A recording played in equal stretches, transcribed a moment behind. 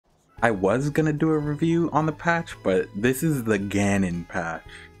I was gonna do a review on the patch, but this is the Ganon patch.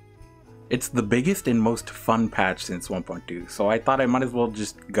 It's the biggest and most fun patch since 1.2, so I thought I might as well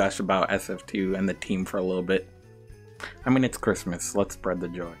just gush about SF2 and the team for a little bit. I mean, it's Christmas, let's spread the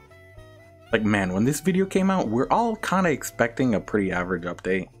joy. Like, man, when this video came out, we're all kinda expecting a pretty average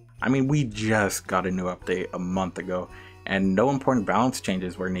update. I mean, we just got a new update a month ago, and no important balance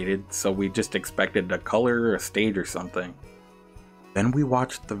changes were needed, so we just expected a color or a stage or something. Then we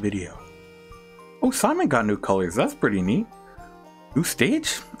watched the video. Oh, Simon got new colors, that's pretty neat. New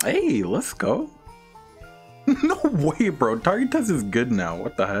stage? Hey, let's go. No way, bro, target test is good now,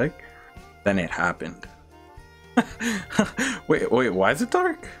 what the heck? Then it happened. wait, why is it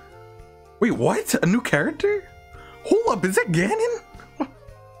dark? Wait, what? A new character? Hold up, is that Ganon?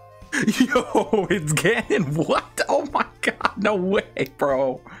 Yo, it's Ganon, what? Oh my god, no way,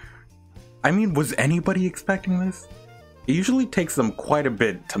 bro. I mean, was anybody expecting this? It usually takes them quite a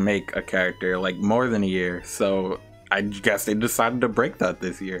bit to make a character, like more than a year, so I guess they decided to break that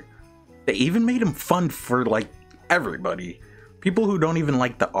this year. They even made him fun for like everybody. People who don't even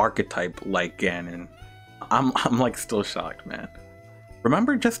like the archetype like Ganon. I'm like still shocked, man.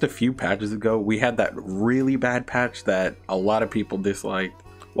 Remember just a few patches ago, we had that really bad patch that a lot of people disliked?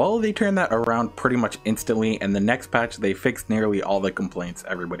 Well, they turned that around pretty much instantly, and the next patch they fixed nearly all the complaints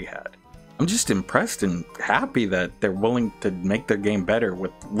everybody had. I'm just impressed and happy that they're willing to make their game better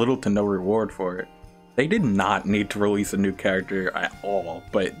with little to no reward for it. They did not need to release a new character at all,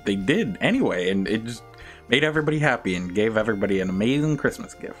 but they did anyway, and it just made everybody happy and gave everybody an amazing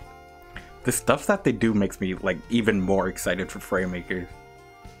Christmas gift. The stuff that they do makes me like even more excited for Framemakers.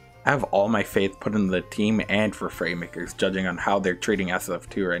 I have all my faith put in the team and for Framemakers, judging on how they're treating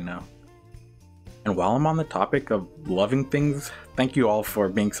SF2 right now. And while I'm on the topic of loving things, thank you all for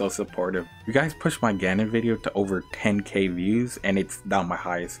being so supportive. You guys pushed my Ganon video to over 10k views, and it's now my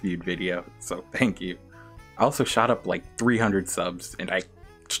highest viewed video, so thank you. I also shot up like 300 subs, and I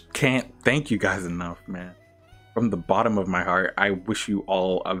can't thank you guys enough, man. From the bottom of my heart, I wish you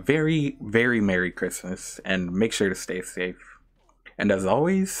all a very, very Merry Christmas, and make sure to stay safe. And as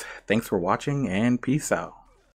always, thanks for watching, and peace out.